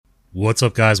What's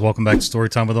up, guys? Welcome back to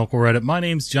Storytime with Uncle Reddit. My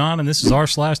name's John, and this is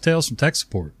r/Tales from Tech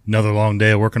Support. Another long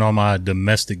day of working on my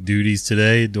domestic duties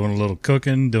today, doing a little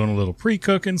cooking, doing a little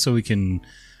pre-cooking so we can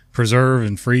preserve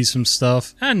and freeze some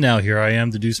stuff. And now here I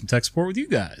am to do some tech support with you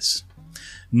guys.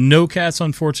 No cats,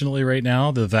 unfortunately, right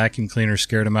now. The vacuum cleaner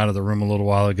scared them out of the room a little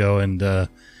while ago, and they're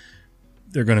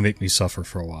going to make me suffer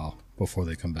for a while before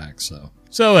they come back.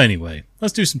 So anyway,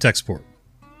 let's do some tech support.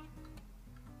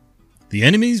 The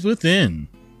Enemies Within.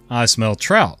 I Smell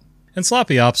Trout, and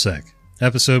Sloppy OPSEC,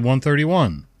 episode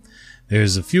 131.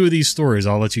 There's a few of these stories,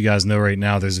 I'll let you guys know right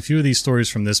now. There's a few of these stories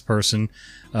from this person,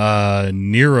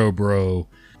 Nero Bro.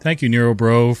 Thank you, Nero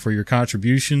Bro, for your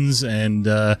contributions, and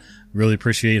really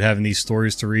appreciate having these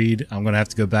stories to read. I'm going to have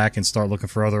to go back and start looking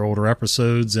for other older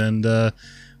episodes, and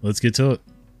let's get to it.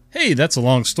 Hey, that's a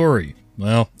long story.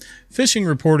 Well, phishing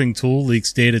reporting tool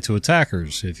leaks data to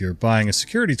attackers. If you're buying a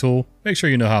security tool, make sure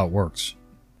you know how it works.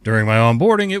 During my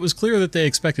onboarding, it was clear that they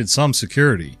expected some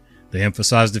security. They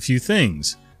emphasized a few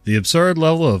things. The absurd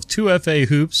level of 2FA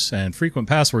hoops and frequent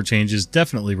password changes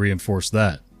definitely reinforced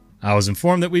that. I was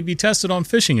informed that we'd be tested on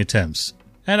phishing attempts,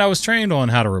 and I was trained on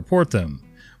how to report them.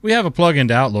 We have a plugin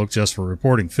to Outlook just for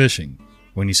reporting phishing.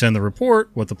 When you send the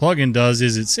report, what the plugin does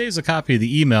is it saves a copy of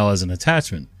the email as an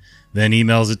attachment, then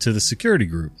emails it to the security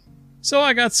group. So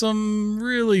I got some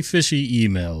really fishy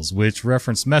emails, which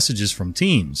referenced messages from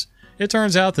Teams. It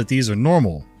turns out that these are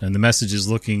normal, and the messages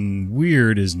looking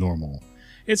weird is normal.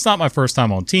 It's not my first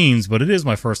time on Teams, but it is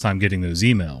my first time getting those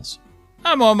emails.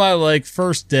 I'm on my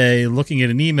first day looking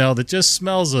at an email that just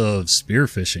smells of spear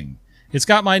phishing. It's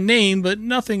got my name, but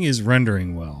nothing is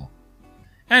rendering well.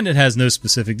 And it has no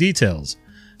specific details.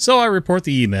 So I report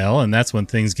the email, and that's when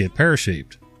things get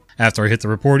pear-shaped. After I hit the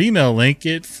report email link,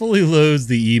 it fully loads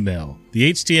the email.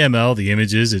 The HTML, the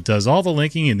images, it does all the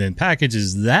linking and then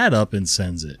packages that up and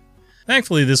sends it.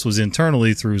 Thankfully, this was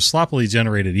internally through sloppily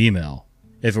generated email.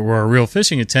 If it were a real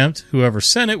phishing attempt, whoever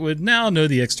sent it would now know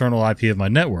the external IP of my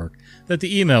network, that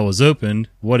the email was opened,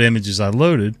 what images I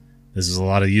loaded. This is a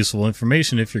lot of useful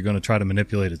information if you're going to try to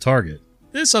manipulate a target.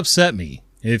 This upset me.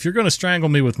 If you're going to strangle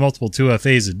me with multiple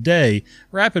 2FAs a day,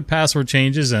 rapid password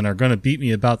changes, and are going to beat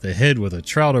me about the head with a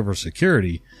trout over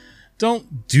security,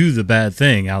 don't do the bad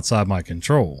thing outside my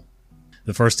control.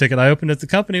 The first ticket I opened at the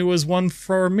company was one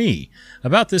for me,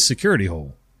 about this security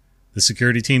hole. The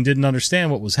security team didn't understand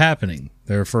what was happening.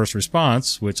 Their first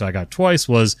response, which I got twice,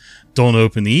 was, "Don't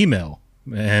open the email."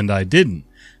 And I didn't.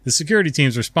 The security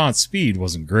team's response speed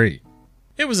wasn't great.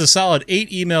 It was a solid 8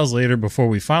 emails later before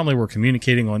we finally were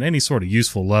communicating on any sort of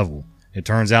useful level. It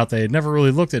turns out they had never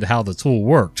really looked at how the tool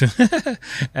worked,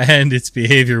 and its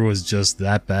behavior was just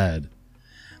that bad.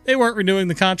 They weren't renewing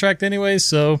the contract anyway,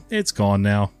 so it's gone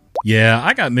now. Yeah,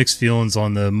 I got mixed feelings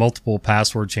on the multiple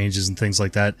password changes and things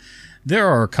like that. There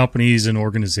are companies and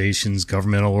organizations,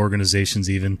 governmental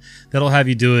organizations even, that'll have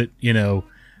you do it,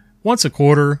 once a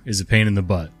quarter is a pain in the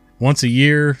butt. Once a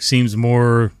year seems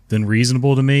more than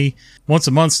reasonable to me. Once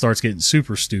a month starts getting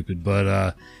super stupid, but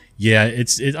I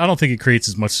don't think it creates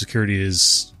as much security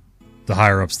as the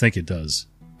higher-ups think it does.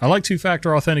 I like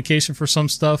two-factor authentication for some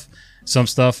stuff. Some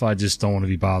stuff I just don't want to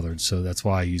be bothered, so that's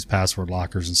why I use password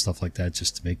lockers and stuff like that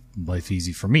just to make life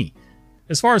easy for me.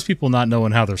 As far as people not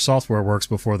knowing how their software works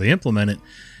before they implement it,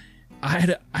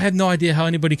 I had no idea how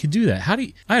anybody could do that.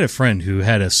 I had a friend who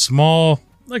had a small,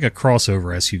 like a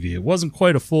crossover SUV. It wasn't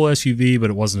quite a full SUV, but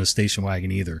it wasn't a station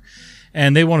wagon either.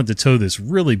 And they wanted to tow this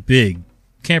really big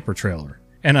camper trailer.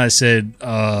 And I said,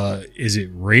 is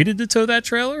it rated to tow that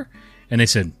trailer? And they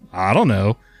said, I don't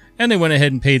know. And they went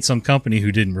ahead and paid some company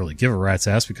who didn't really give a rat's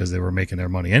ass because they were making their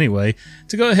money anyway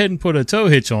to go ahead and put a tow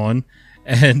hitch on.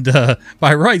 And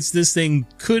by rights, this thing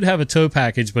could have a tow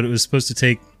package, but it was supposed to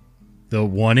take the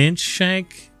 1-inch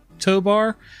shank tow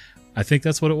bar. I think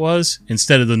that's what it was,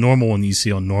 instead of the normal one you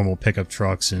see on normal pickup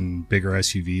trucks and bigger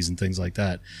SUVs and things like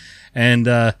that. And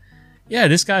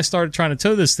this guy started trying to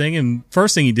tow this thing, and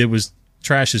first thing he did was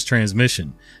trash his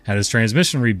transmission, had his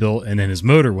transmission rebuilt, and then his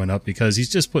motor went up because he's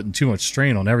just putting too much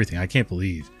strain on everything. I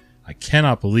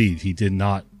cannot believe he did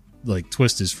not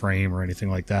twist his frame or anything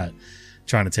like that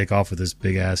trying to take off with this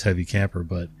big ass heavy camper.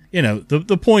 But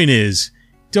the point is,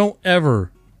 don't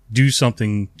ever do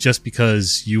something just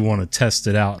because you want to test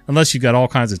it out unless you've got all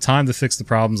kinds of time to fix the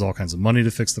problems, all kinds of money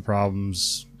to fix the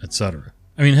problems, etc.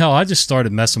 I mean, hell, I just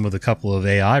started messing with a couple of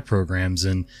AI programs,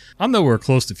 and I'm nowhere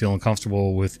close to feeling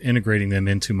comfortable with integrating them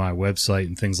into my website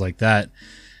and things like that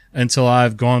until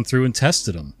I've gone through and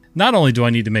tested them. Not only do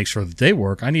I need to make sure that they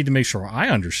work, I need to make sure I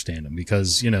understand them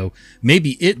because,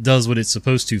 maybe it does what it's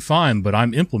supposed to fine, but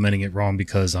I'm implementing it wrong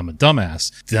because I'm a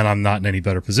dumbass. Then I'm not in any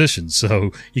better position.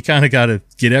 So you kind of got to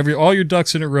get all your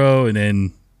ducks in a row and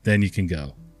then then you can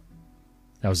go.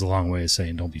 That was a long way of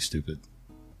saying don't be stupid.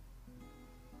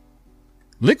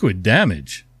 Liquid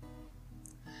damage.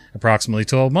 Approximately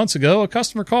 12 months ago, a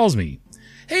customer calls me.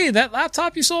 Hey, that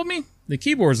laptop you sold me? The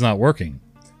keyboard's not working.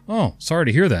 Oh, sorry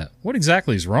to hear that. What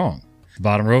exactly is wrong? The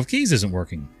bottom row of keys isn't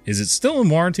working. Is it still in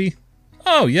warranty?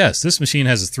 Oh, yes, this machine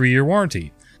has a 3-year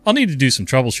warranty. I'll need to do some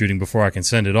troubleshooting before I can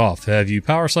send it off. Have you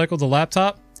power cycled the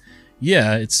laptop?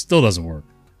 Yeah, it still doesn't work.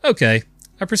 Okay.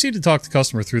 I proceed to talk the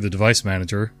customer through the device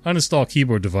manager, uninstall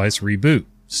keyboard device, reboot.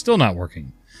 Still not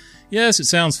working. Yes, it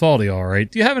sounds faulty,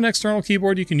 alright. Do you have an external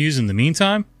keyboard you can use in the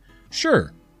meantime?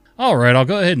 Sure. Alright, I'll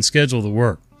go ahead and schedule the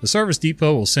work. The Service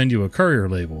Depot will send you a courier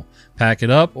label. Pack it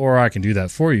up, or I can do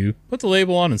that for you. Put the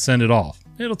label on and send it off.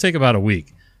 It'll take about a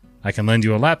week. I can lend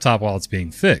you a laptop while it's being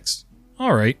fixed.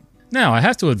 Alright. Now, I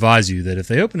have to advise you that if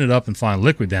they open it up and find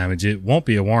liquid damage, it won't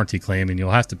be a warranty claim and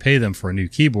you'll have to pay them for a new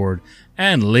keyboard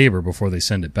and labor before they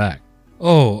send it back.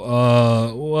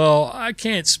 Well, I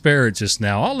can't spare it just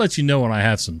now. I'll let you know when I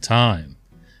have some time.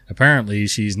 Apparently,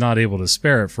 she's not able to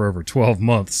spare it for over 12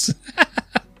 months.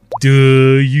 Duh,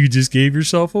 you just gave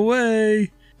yourself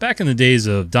away. Back in the days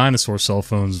of dinosaur cell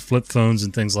phones, flip phones,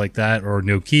 and things like that, or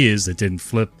Nokias that didn't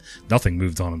flip, nothing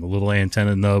moved on them. The little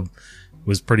antenna nub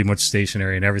was pretty much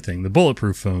stationary and everything. The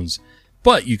bulletproof phones.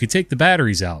 But you could take the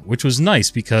batteries out, which was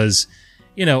nice because,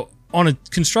 you know, on a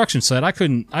construction site, I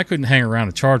couldn't hang around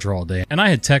a charger all day. And I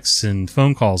had texts and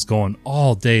phone calls going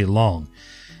all day long.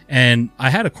 And I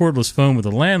had a cordless phone with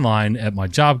a landline at my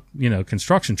job,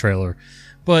 construction trailer.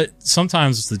 But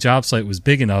sometimes the job site was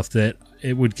big enough that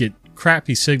it would get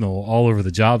crappy signal all over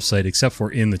the job site except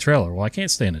for in the trailer. Well, I can't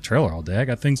stay in the trailer all day. I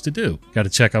got things to do. Got to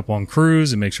check up on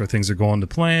crews and make sure things are going to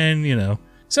plan,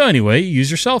 So anyway, you use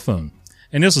your cell phone.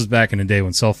 And this was back in the day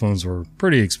when cell phones were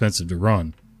pretty expensive to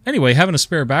run. Anyway, having a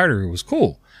spare battery was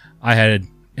cool. I had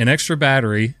an extra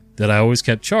battery that I always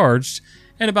kept charged,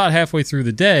 and about halfway through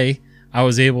the day, I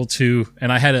was able to,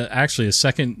 and I had actually a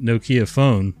second Nokia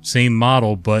phone, same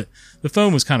model, but the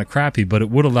phone was kind of crappy, but it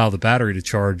would allow the battery to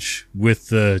charge with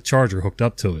the charger hooked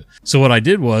up to it. So what I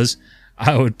did was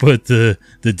I would put the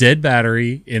dead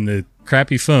battery in the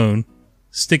crappy phone,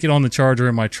 stick it on the charger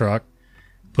in my truck,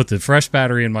 put the fresh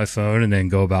battery in my phone, and then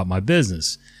go about my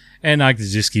business. And I could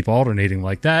just keep alternating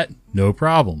like that, no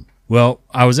problem. Well,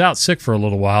 I was out sick for a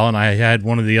little while, and I had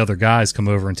one of the other guys come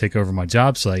over and take over my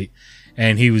job site,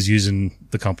 and he was using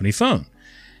the company phone.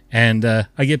 And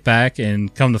I get back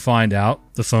and come to find out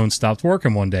the phone stopped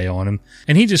working one day on him,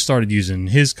 and he just started using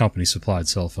his company supplied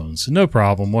cell phone. So no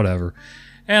problem, whatever.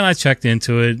 And I checked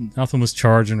into it. Nothing was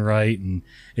charging right, and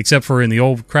except for in the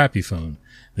old crappy phone.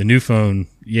 The new phone,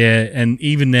 yeah, and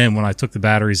even then when I took the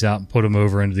batteries out and put them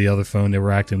over into the other phone, they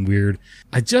were acting weird.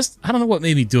 I don't know what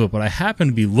made me do it, but I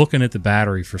happened to be looking at the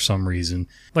battery for some reason.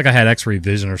 Like I had x-ray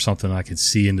vision or something, I could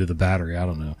see into the battery, I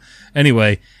don't know.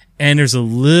 Anyway, and there's a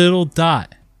little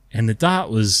dot. And the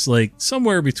dot was like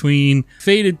somewhere between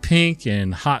faded pink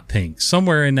and hot pink,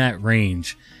 somewhere in that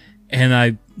range. And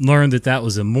I learned that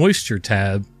was a moisture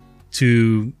tab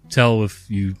to tell if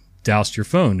you doused your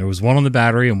phone. There was one on the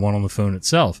battery and one on the phone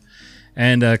itself.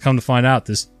 And come to find out,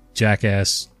 this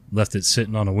jackass left it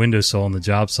sitting on a windowsill on the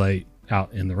job site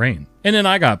out in the rain. And then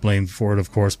I got blamed for it,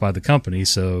 of course, by the company.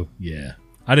 So, yeah,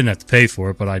 I didn't have to pay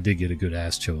for it, but I did get a good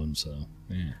ass chewing. So,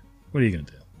 yeah, what are you going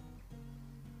to do?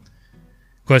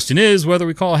 Question is whether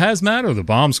we call hazmat or the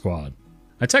bomb squad.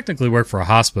 I technically work for a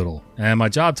hospital, and my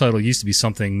job title used to be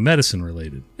something medicine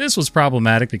related. This was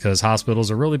problematic because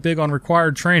hospitals are really big on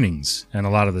required trainings, and a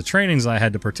lot of the trainings I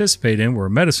had to participate in were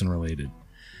medicine related.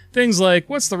 Things like,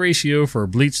 what's the ratio for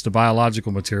bleach to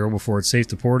biological material before it's safe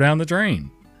to pour down the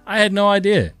drain? I had no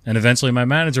idea, and eventually my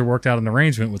manager worked out an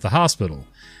arrangement with the hospital.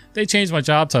 They changed my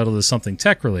job title to something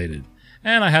tech related,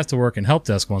 and I have to work in help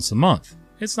desk once a month.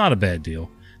 It's not a bad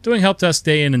deal. Doing help desk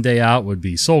day in and day out would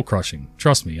be soul crushing.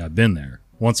 Trust me, I've been there.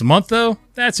 Once a month though,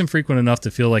 that's infrequent enough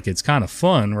to feel like it's kind of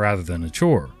fun rather than a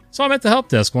chore. So I'm at the help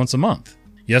desk once a month.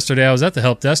 Yesterday I was at the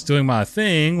help desk doing my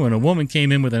thing when a woman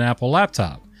came in with an Apple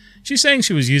laptop. She's saying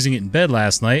she was using it in bed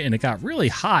last night and it got really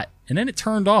hot and then it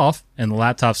turned off and the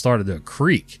laptop started to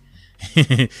creak.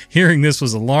 Hearing this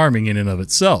was alarming in and of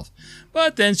itself.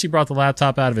 But then she brought the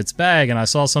laptop out of its bag and I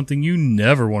saw something you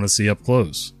never want to see up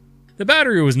close. The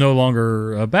battery was no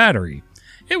longer a battery.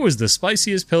 It was the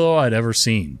spiciest pillow I'd ever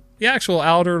seen. The actual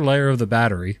outer layer of the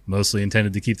battery, mostly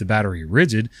intended to keep the battery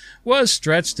rigid, was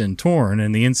stretched and torn,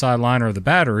 and the inside liner of the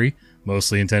battery,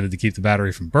 mostly intended to keep the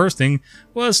battery from bursting,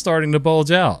 was starting to bulge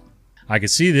out. I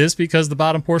could see this because the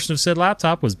bottom portion of said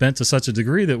laptop was bent to such a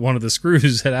degree that one of the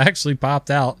screws had actually popped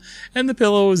out, and the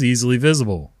pillow was easily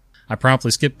visible. I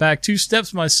promptly skipped back 2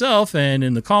 steps myself, and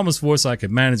in the calmest voice I could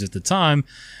manage at the time,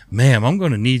 "Ma'am, I'm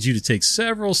going to need you to take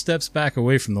several steps back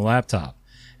away from the laptop."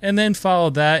 And then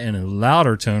followed that in a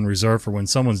louder tone reserved for when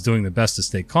someone's doing their best to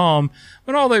stay calm,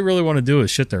 when all they really want to do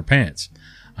is shit their pants.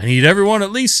 "I need everyone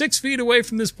at least 6 feet away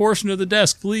from this portion of the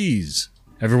desk, please."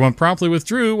 Everyone promptly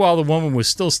withdrew while the woman was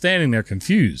still standing there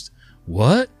confused.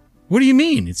 "What? What do you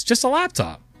mean? It's just a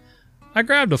laptop." I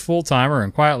grabbed a full timer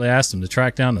and quietly asked him to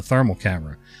track down the thermal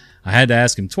camera. I had to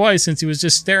ask him twice since he was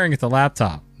just staring at the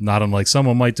laptop, not unlike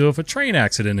someone might do if a train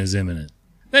accident is imminent.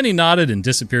 Then he nodded and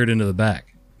disappeared into the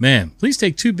back. "Ma'am, please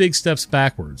take 2 big steps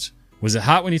backwards." "Was it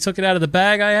hot when you took it out of the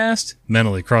bag?" I asked,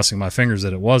 mentally crossing my fingers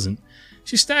that it wasn't.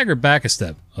 She staggered back a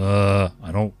step. I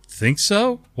don't think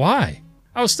so. Why?"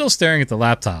 I was still staring at the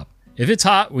laptop. "If it's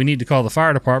hot, we need to call the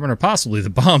fire department or possibly the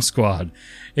bomb squad.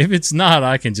 If it's not,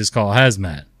 I can just call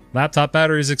hazmat. Laptop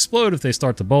batteries explode if they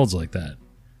start to bulge like that."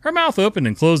 Her mouth opened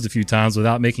and closed a few times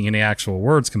without making any actual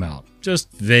words come out,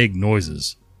 just vague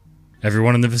noises.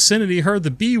 Everyone in the vicinity heard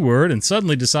the B word and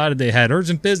suddenly decided they had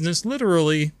urgent business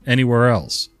literally anywhere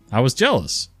else. I was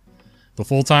jealous. The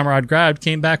full timer I'd grabbed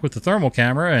came back with the thermal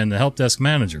camera and the help desk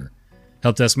manager.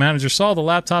 Help desk manager saw the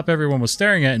laptop everyone was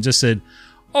staring at and just said,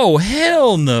 "Oh,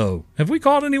 hell no! Have we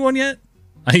called anyone yet?"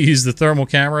 I used the thermal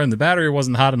camera and the battery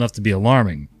wasn't hot enough to be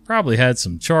alarming. Probably had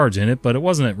some charge in it, but it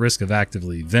wasn't at risk of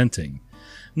actively venting.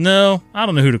 No, I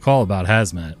don't know who to call about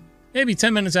hazmat. Maybe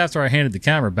 10 minutes after I handed the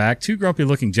camera back, 2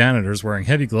 grumpy-looking janitors wearing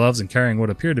heavy gloves and carrying what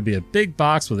appeared to be a big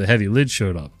box with a heavy lid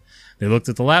showed up. They looked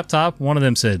at the laptop. One of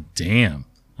them said, "Damn."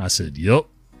 I said, "Yup."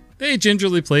 They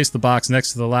gingerly placed the box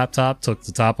next to the laptop, took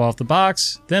the top off the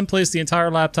box, then placed the entire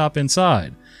laptop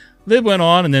inside. Lid went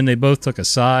on, and then they both took a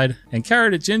side and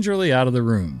carried it gingerly out of the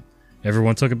room.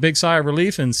 Everyone took a big sigh of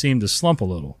relief and seemed to slump a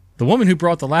little. The woman who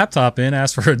brought the laptop in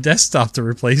asked for a desktop to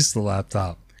replace the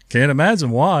laptop. Can't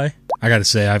imagine why. I gotta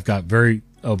say, I've got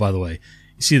oh, by the way,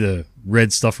 you see the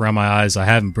red stuff around my eyes? I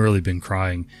haven't barely been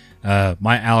crying.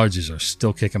 My allergies are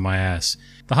still kicking my ass.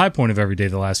 The high point of every day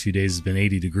the last few days has been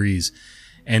 80 degrees.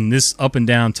 And this up and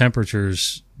down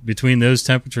temperatures, between those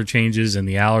temperature changes and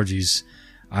the allergies,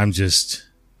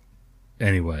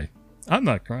 anyway, I'm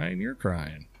not crying, you're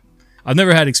crying. I've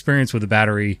never had experience with a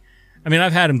battery. I mean,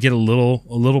 I've had them get a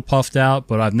little puffed out,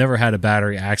 but I've never had a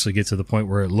battery actually get to the point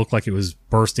where it looked like it was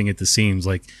bursting at the seams.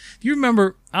 Like, do you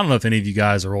remember, I don't know if any of you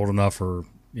guys are old enough or,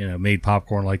 made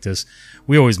popcorn like this.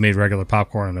 We always made regular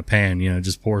popcorn in a pan,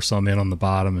 just pour some in on the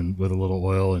bottom and with a little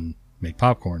oil and make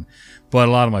popcorn. But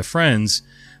a lot of my friends,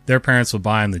 their parents would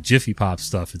buy them the Jiffy Pop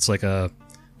stuff. It's like a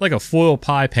foil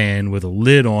pie pan with a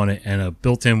lid on it and a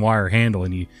built-in wire handle,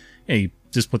 and you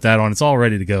just put that on. It's all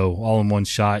ready to go, all in one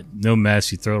shot. No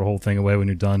mess. You throw the whole thing away when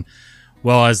you're done.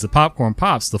 Well, as the popcorn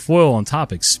pops, the foil on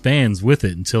top expands with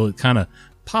it until it kind of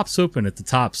pops open at the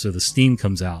top so the steam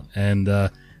comes out. And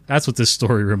that's what this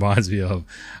story reminds me of.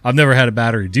 I've never had a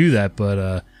battery do that,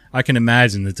 but I can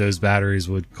imagine that those batteries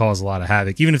would cause a lot of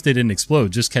havoc. Even if they didn't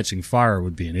explode, just catching fire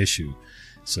would be an issue.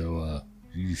 So,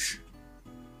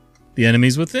 The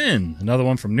Enemies Within, another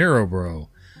one from NeuroBro.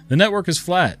 The network is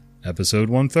flat, episode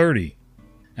 130.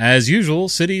 As usual,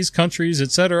 cities, countries,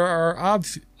 etc. are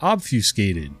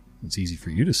obfuscated. It's easy for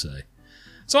you to say.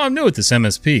 So I'm new at this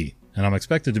MSP, and I'm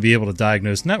expected to be able to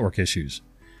diagnose network issues.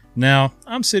 Now,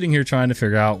 I'm sitting here trying to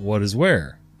figure out what is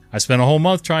where. I spent a whole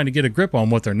month trying to get a grip on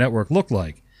what their network looked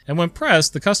like, and when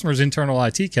pressed, the customer's internal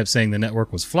IT kept saying the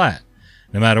network was flat.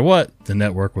 No matter what, the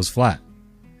network was flat.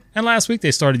 And last week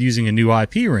they started using a new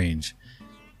IP range,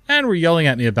 and were yelling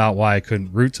at me about why I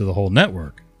couldn't route to the whole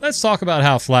network. Let's talk about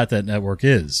how flat that network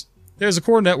is. There's a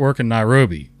core network in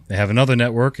Nairobi. They have another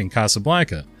network in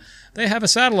Casablanca. They have a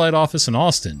satellite office in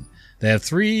Austin. They have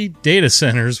 3 data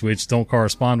centers which don't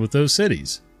correspond with those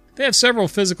cities. They have several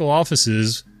physical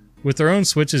offices with their own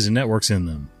switches and networks in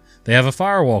them. They have a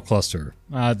firewall cluster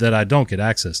that I don't get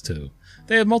access to.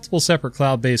 They have multiple separate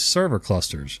cloud-based server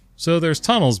clusters. So there's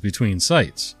tunnels between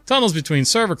sites. Tunnels between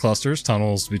server clusters,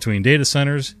 tunnels between data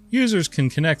centers. Users can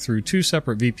connect through 2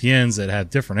 separate VPNs that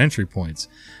have different entry points.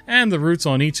 And the routes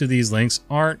on each of these links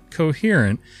aren't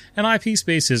coherent, and IP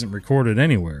space isn't recorded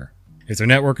anywhere. If their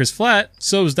network is flat,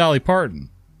 so is Dolly Parton.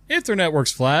 If their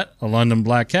network's flat, a London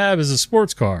black cab is a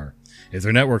sports car. If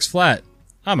their network's flat,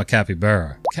 I'm a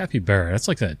capybara. Capybara, that's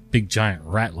like that big giant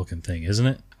rat looking thing, isn't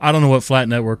it? I don't know what flat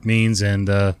network means, and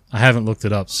I haven't looked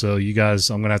it up, so you guys,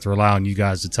 I'm going to have to rely on you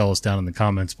guys to tell us down in the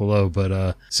comments below,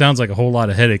 but sounds like a whole lot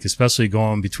of headache, especially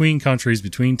going between countries,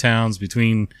 between towns,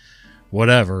 between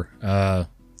whatever,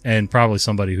 and probably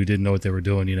somebody who didn't know what they were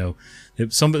doing,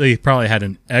 somebody probably had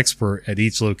an expert at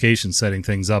each location setting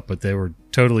things up, but they were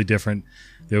totally different.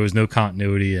 There was no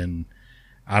continuity, and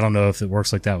I don't know if it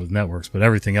works like that with networks, but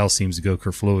everything else seems to go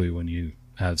kerflooey when you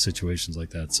have situations like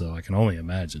that, so I can only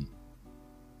imagine.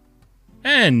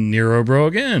 And Nero Bro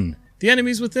again. The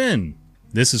enemy's within.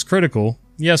 This is critical.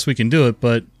 Yes, we can do it,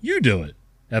 but you do it.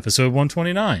 Episode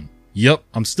 129. Yup,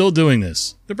 I'm still doing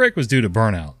this. The break was due to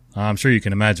burnout. I'm sure you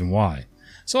can imagine why.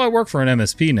 So I work for an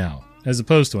MSP now, as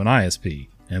opposed to an ISP.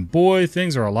 And boy,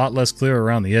 things are a lot less clear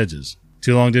around the edges.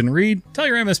 Too long didn't read? Tell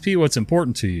your MSP what's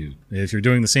important to you. If you're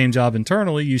doing the same job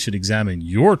internally, you should examine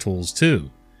your tools too.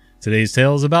 Today's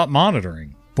tale is about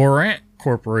monitoring. Borant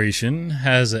Corporation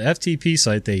has a FTP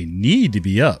site they need to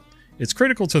be up. It's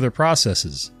critical to their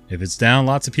processes. If it's down,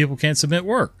 lots of people can't submit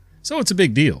work. So it's a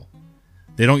big deal.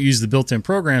 They don't use the built-in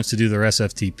programs to do their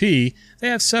SFTP. They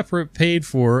have separate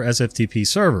paid-for SFTP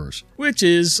servers, which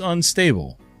is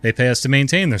unstable. They pay us to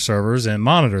maintain their servers and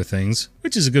monitor things,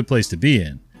 which is a good place to be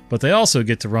in. But they also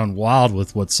get to run wild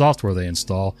with what software they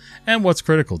install and what's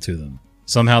critical to them.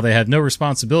 Somehow they have no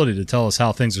responsibility to tell us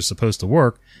how things are supposed to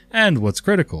work and what's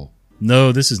critical.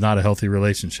 No, this is not a healthy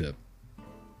relationship.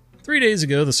 3 days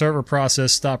ago, the server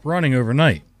process stopped running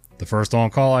overnight. The first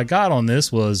on-call I got on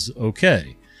this was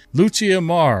okay. Lucia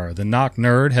Marr, the knock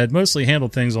nerd, had mostly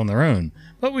handled things on their own,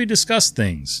 but we discussed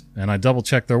things, and I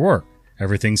double-checked their work.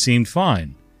 Everything seemed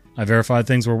fine. I verified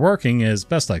things were working as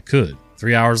best I could.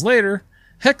 3 hours later,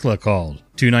 Hecla called,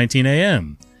 2:19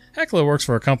 a.m. Hecla works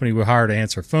for a company we hire to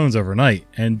answer phones overnight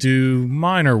and do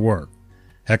minor work.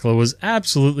 Hecla was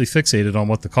absolutely fixated on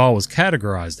what the call was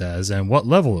categorized as and what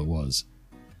level it was.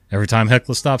 Every time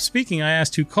Hecla stopped speaking, I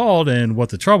asked who called and what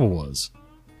the trouble was.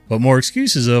 But more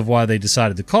excuses of why they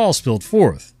decided to call spilled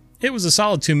forth. It was a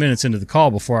solid 2 minutes into the call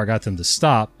before I got them to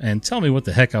stop and tell me what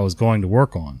the heck I was going to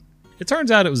work on. It turns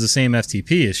out it was the same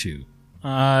FTP issue.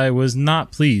 I was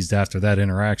not pleased after that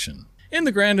interaction. In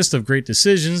the grandest of great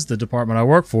decisions, the department I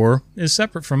work for is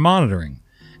separate from monitoring,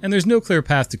 and there's no clear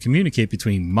path to communicate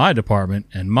between my department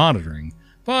and monitoring,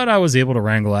 but I was able to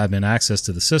wrangle admin access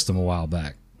to the system a while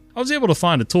back. I was able to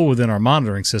find a tool within our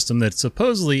monitoring system that's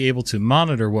supposedly able to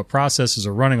monitor what processes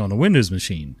are running on the Windows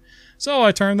machine, so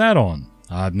I turned that on.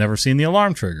 I've never seen the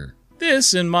alarm trigger.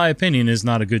 This, in my opinion, is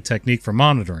not a good technique for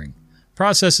monitoring.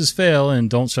 Processes fail and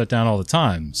don't shut down all the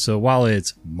time, so while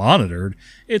it's monitored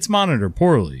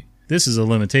poorly. This is a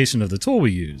limitation of the tool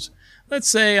we use. Let's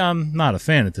say I'm not a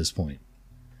fan at this point.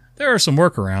 There are some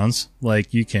workarounds,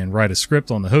 like you can write a script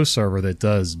on the host server that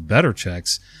does better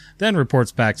checks, then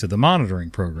reports back to the monitoring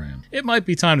program. It might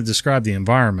be time to describe the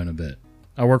environment a bit.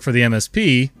 I work for the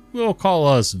MSP, we'll call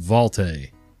us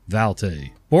Valte.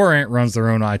 Borant runs their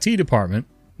own IT department,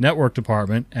 network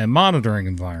department, and monitoring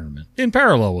environment, in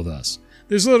parallel with us.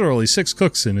 There's literally 6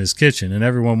 cooks in his kitchen, and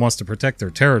everyone wants to protect their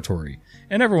territory,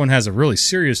 and everyone has a really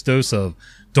serious dose of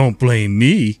 "don't blame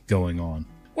me" going on.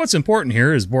 What's important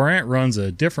here is Borant runs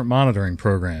a different monitoring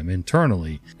program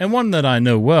internally, and one that I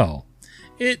know well.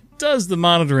 It does the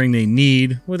monitoring they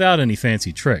need without any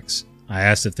fancy tricks. I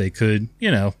asked if they could,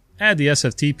 add the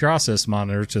SFT process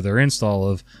monitor to their install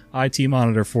of IT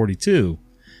Monitor 42,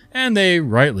 and they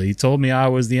rightly told me I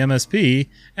was the MSP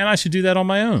and I should do that on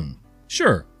my own.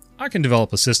 Sure, I can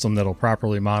develop a system that'll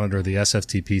properly monitor the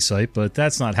SFTP site, but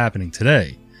that's not happening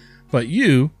today. But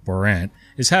you, Borant,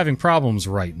 is having problems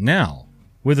right now,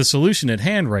 with a solution at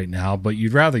hand right now, but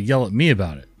you'd rather yell at me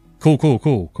about it.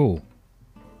 Cool.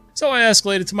 So I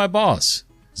escalated to my boss.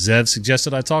 Zev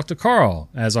suggested I talk to Carl,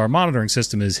 as our monitoring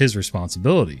system is his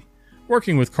responsibility.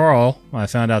 Working with Carl, I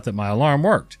found out that my alarm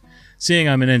worked. Seeing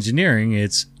I'm in engineering,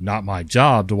 it's not my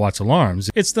job to watch alarms,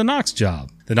 it's the NOC's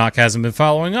job. The NOC hasn't been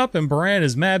following up, and Borant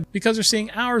is mad because they're seeing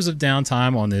hours of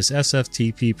downtime on this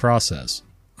SFTP process.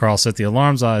 Carl set the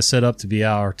alarms I set up to be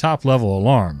our top-level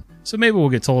alarm, so maybe we'll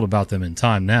get told about them in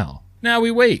time now. Now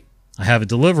we wait. I have a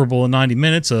deliverable in 90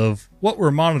 minutes of what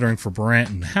we're monitoring for Borant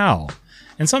and how.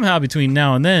 And somehow between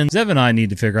now and then, Zev and I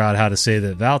need to figure out how to say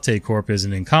that Valte Corp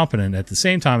isn't incompetent at the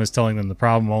same time as telling them the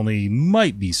problem only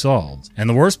might be solved. And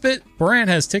the worst bit? Borant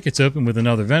has tickets open with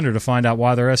another vendor to find out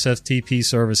why their SFTP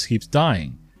service keeps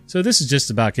dying. So this is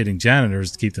just about getting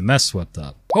janitors to keep the mess swept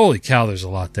up. Holy cow, there's a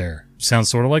lot there. Sounds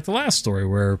sort of like the last story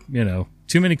where,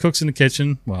 too many cooks in the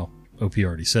kitchen. Well, OP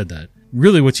already said that.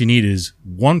 Really what you need is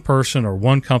one person or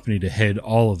one company to head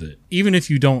all of it. Even if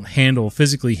you don't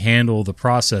physically handle the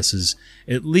processes,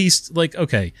 at least,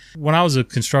 when I was a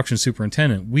construction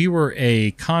superintendent, we were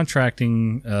a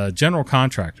contracting general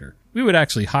contractor. We would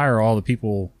actually hire all the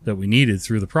people that we needed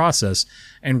through the process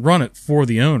and run it for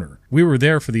the owner. We were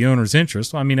there for the owner's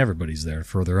interest. Well, I mean, everybody's there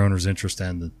for their owner's interest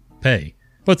and the pay.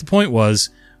 But the point was,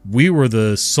 we were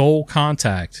the sole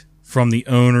contact from the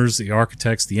owners, the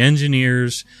architects, the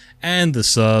engineers, and the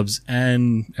subs,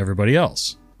 and everybody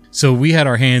else. So we had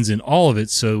our hands in all of it,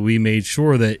 so we made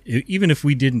sure that even if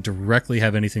we didn't directly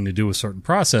have anything to do with certain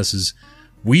processes,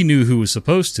 we knew who was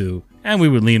supposed to, and we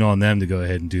would lean on them to go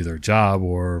ahead and do their job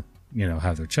or,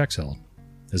 have their checks held.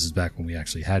 This is back when we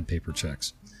actually had paper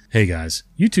checks. Hey guys,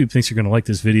 YouTube thinks you're going to like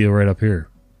this video right up here.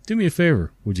 Do me a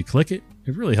favor, would you click it?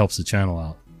 It really helps the channel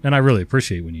out, and I really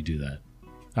appreciate when you do that.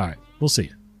 All right, we'll see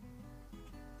you.